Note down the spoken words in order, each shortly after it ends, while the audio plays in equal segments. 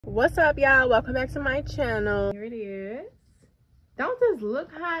What's up, y'all? Welcome back to my channel. Here it is. Don't this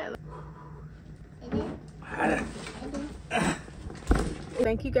look hot?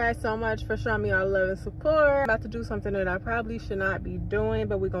 Thank you guys so much for showing me all love and support. I'm about to do something that I probably should not be doing,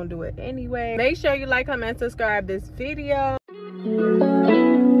 but we're gonna do it anyway. Make sure you like, comment, subscribe this video.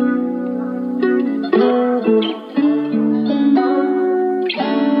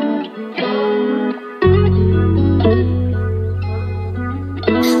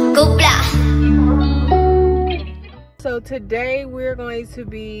 So today we're going to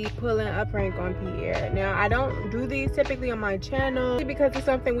be pulling a prank on Pierre. Now I don't do these typically on my channel because it's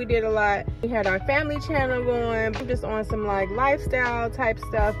something we did a lot. We had our family channel going. I'm just on some like lifestyle type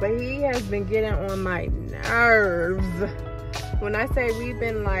stuff, but he has been getting on my nerves. When I say we've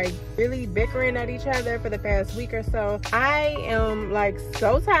been like really bickering at each other for the past week or so, I am like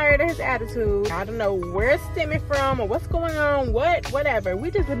so tired of his attitude. I don't know where it's stemming from or what's going on, whatever. We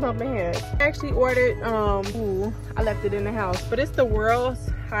just been bumping heads. I actually ordered, I left it in the house, but it's the world's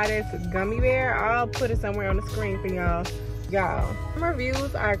hottest gummy bear. I'll put it somewhere on the screen for y'all.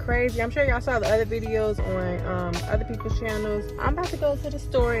 Reviews are crazy. I'm sure y'all saw the other videos on other people's channels. I'm about to go to the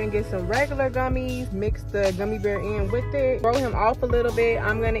store and get some regular gummies, mix the gummy bear in with it, throw him off a little bit.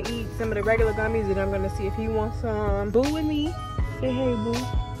 I'm gonna eat some of the regular gummies and I'm gonna see if he wants some. Boo with me. Say hey, boo.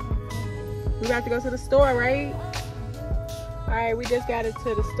 We about to go to the store, right? All right, we just got it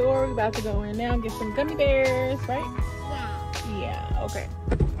to the store. We about to go in now and get some gummy bears, right? Yeah, okay.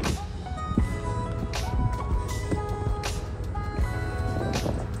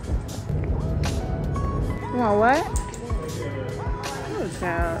 You want what? Oh,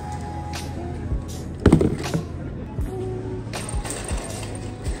 child.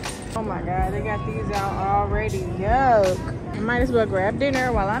 Oh my God, they got these out already. Yuck. I might as well grab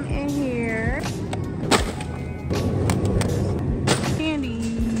dinner while I'm in here.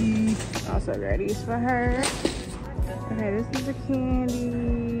 Candy. Also got these for her. Okay, this is the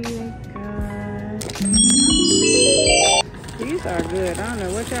candy. These are good. I don't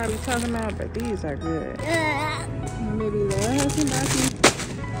know what y'all be talking about, but these are good. Maybe that.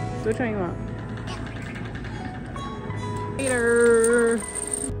 Which one you want? Later.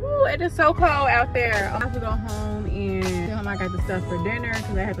 Ooh, it is so cold out there. I have to go home and tell him I got the stuff for dinner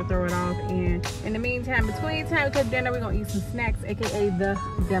because I had to throw it off. And in the meantime, between time we cook dinner, we're gonna eat some snacks, aka the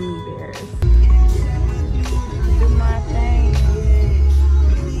gummy bears. Do my thing.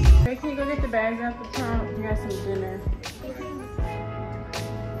 Hey, can you go get the bags out the trunk? We got some dinner.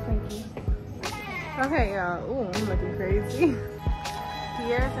 Thank you. Okay, y'all. Ooh, I'm looking crazy.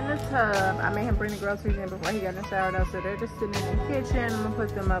 Pierre's in the tub. I made him bring the groceries in before he got in the shower though, so they're just sitting in the kitchen. I'm gonna put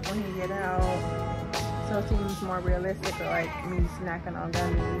them up when he get out. So it seems more realistic, like me snacking on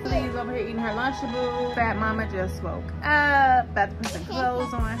gummies. Please over here eating her Lunchable. Fat mama just woke up. About to put some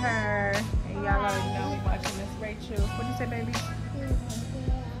clothes on her. And y'all already know we watching Miss Rachel. What'd you say, baby?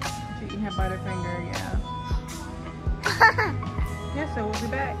 She eating her Butterfinger, yeah. Yeah, so we'll be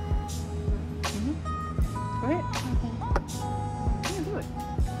back. Go ahead. Yeah, do it.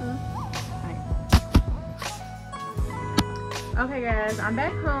 Okay, guys, I'm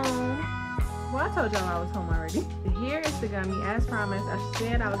back home. Well, I told y'all I was home already. Here is the gummy, as promised. I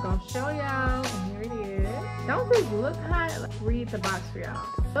said I was gonna show y'all, and here it is. Don't this look hot? Let's read the box for y'all.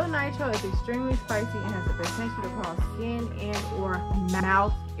 Low nitro is extremely spicy and has the potential to cause skin and or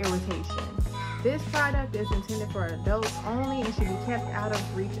mouth irritation. This product is intended for adults only and should be kept out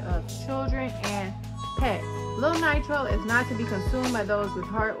of reach of children and pets. Low nitro is not to be consumed by those with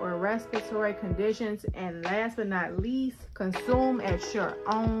heart or respiratory conditions. And last but not least, consume at your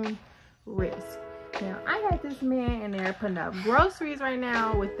own risk. Now, I got this man in there putting up groceries right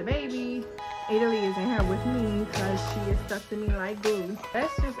now with the baby. Italy is in here with me because she is stuck to me like glue.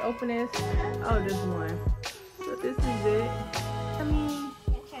 Let's just open this. Oh, just one. So this is it. I mean,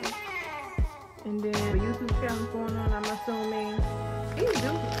 and then the YouTube channel going on, I'm assuming. These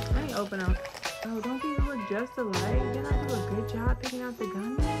do. Let me open them. Oh, don't these look just alike? Didn't I do a good job picking out the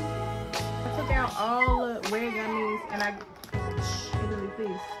gummies? I took out all the red gummies and Italy,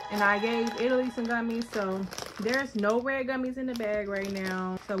 please. And I gave Italy some gummies, so there's no red gummies in the bag right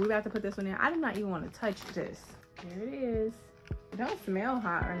now. So we about to put this one in. I do not even want to touch this. There it is. It don't smell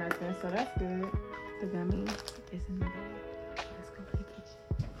hot or nothing, so that's good. The gummy is in the bag. Let's go to the kitchen.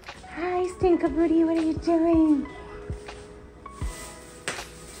 Hi, Stinker Booty, what are you doing?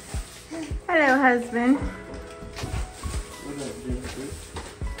 Hello, husband.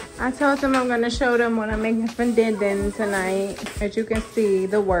 I told them I'm gonna show them what I'm making for dinner tonight. As you can see,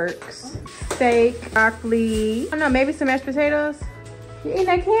 the works. Steak, broccoli. I don't know, maybe some mashed potatoes. You eating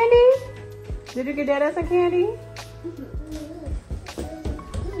that candy? Did you get that as a candy?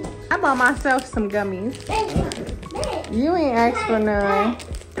 I bought myself some gummies. You ain't asked for none.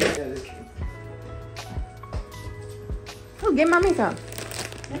 Oh, get mommy some.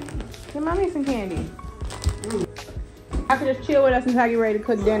 Get mommy some candy. I can just chill with us until I get ready to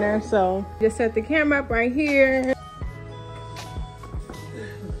cook dinner. So just set the camera up right here.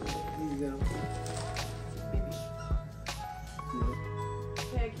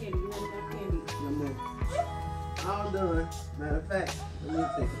 All done. Matter of fact, let me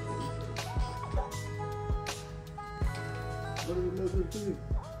take it. What are we looking to?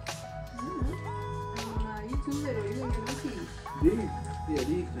 You too little. You ain't gonna see. These? Yeah,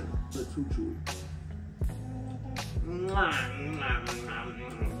 these kind of look too chewy.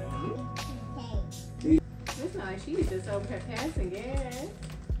 It's not like she's just over here passing gas.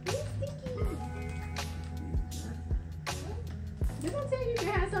 Did I tell you to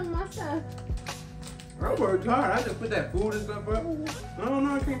have some of my stuff? I worked hard. I just put that food and stuff up. I don't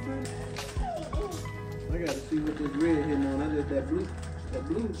know. I can't find it. I gotta see what this red hitting on. I just that blue. That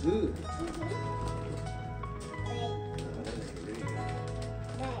blue's good.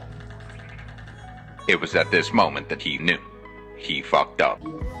 It was at this moment that he knew. He fucked up.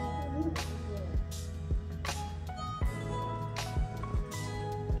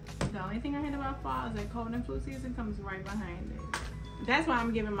 The only thing I hate about fall is that cold and flu season comes right behind it. That's why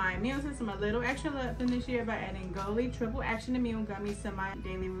I'm giving my immune system a little extra love this year by adding Gummy Triple Action Immune Gummies to my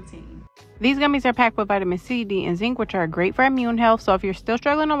daily routine. These gummies are packed with vitamin C, D, and zinc, which are great for immune health. So if you're still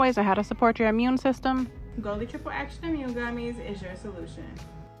struggling on ways on how to support your immune system, Gummy Triple Action Immune Gummies is your solution.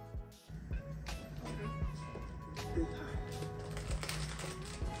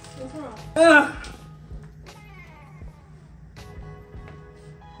 What's wrong?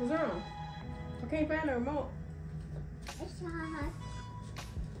 What's wrong? I can't find the remote. What's wrong?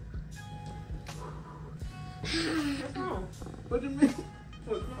 What do you mean?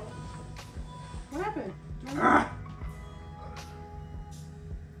 What's wrong? What happened?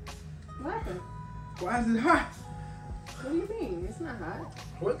 What happened? Why is it hot? What do you mean? It's not hot.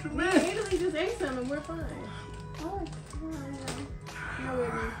 What you We mean? literally just ate some and we're fine. Oh, no,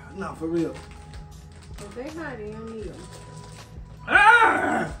 baby. No, for real. If they hot, you don't need them.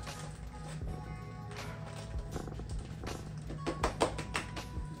 Ah!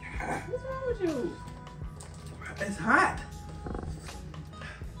 What's wrong with you? It's hot.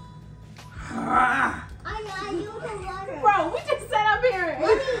 Ah! Bro, we just sat up here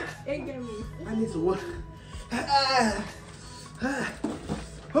and ate gummies. I need some water.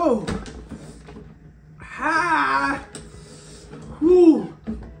 Oh. Ah. Whew.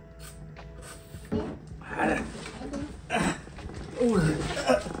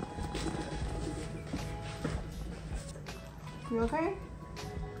 You okay?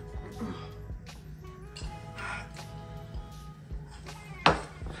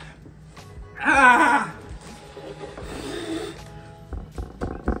 Ah.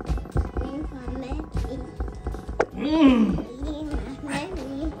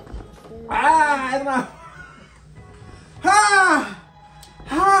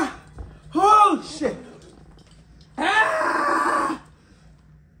 Oh shit.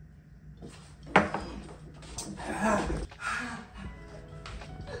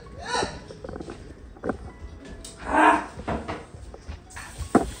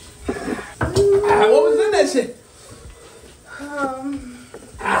 What was in that shit?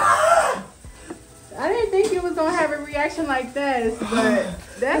 I didn't think you was gonna have a reaction like this, but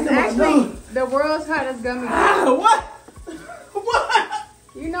that's actually the world's hottest gummy. What? What?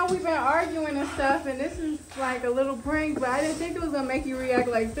 You know we've been arguing and stuff, and this is like a little prank, but I didn't think it was gonna make you react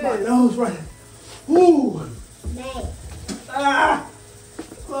like My this. nose running. Ooh. Ah.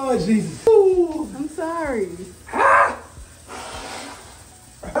 Oh Jesus. Ooh. I'm sorry. Ah.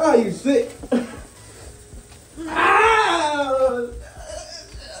 Oh, you sick? Ah.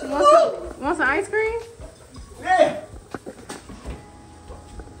 Want some ice cream? Yeah.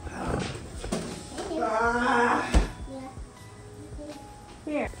 Ah.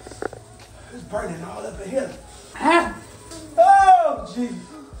 Here. It's burning all up in here. Ah. Oh, Jesus.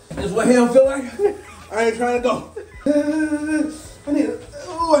 This is what hell feel like? I ain't trying to go. I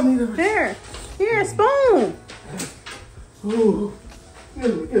need a. Here. Here, a spoon. Ooh.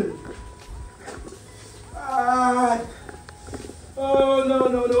 Give me. Ah. Oh, no.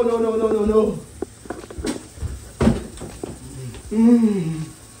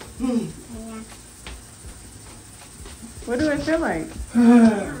 What do it feel like?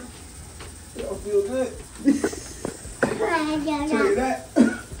 Y'all feel good? Tell you that.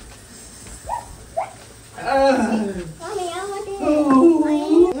 Oh.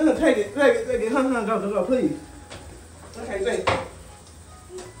 Take it. Go, please. Okay, take it.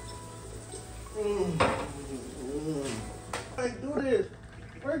 I do this.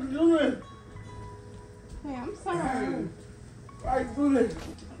 Why you do this? Hey, I'm sorry. Why you do this?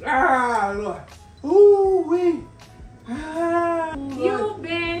 Ah, Lord. Ooh, wee. Ah, Lord. You've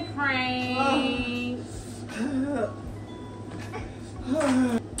been pranked.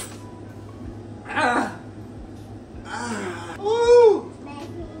 Ooh.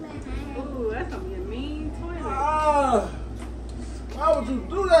 Ooh, that's gonna be a mean toilet. Why would you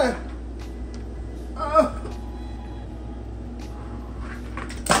do that?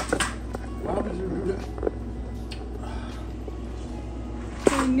 Why would you do that?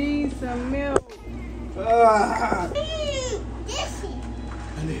 He needs some milk. I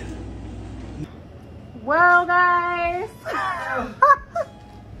need it. Well, guys,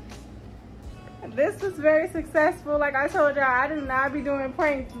 this was very successful. Like I told y'all, I do not be doing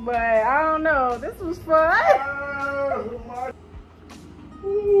pranks, but I don't know. This was fun.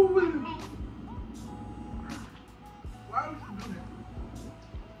 Ooh. Why would you do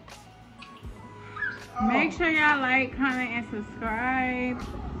that? Make sure y'all like, comment, and subscribe.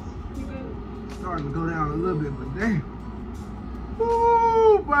 Starting to go down a little bit, but damn.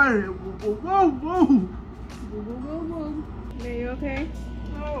 Woo, buddy. Whoa, whoa, whoa. Woo, woo, woo, woo. Yeah, you okay?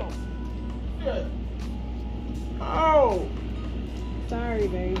 Oh, shit. Oh, Sorry,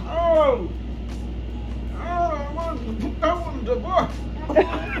 babe. oh. I want a divorce.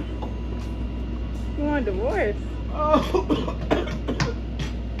 You want a divorce? Oh.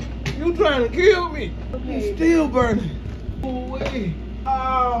 You trying to kill me. Okay. You still burning. Oh, wait.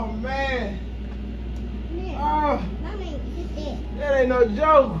 Oh, man. Oh, that ain't no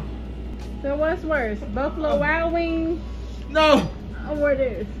joke. So what's worse, Buffalo Wild Wings No, or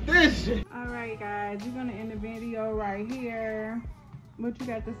this? this shit. All right, guys, we're gonna end the video right here. What you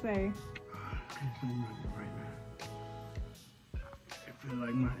got to say? I can't say nothing right now. I feel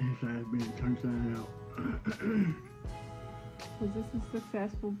like my inside's being turned inside out. Was this a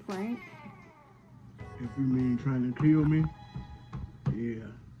successful prank? If you mean trying to kill me, yeah.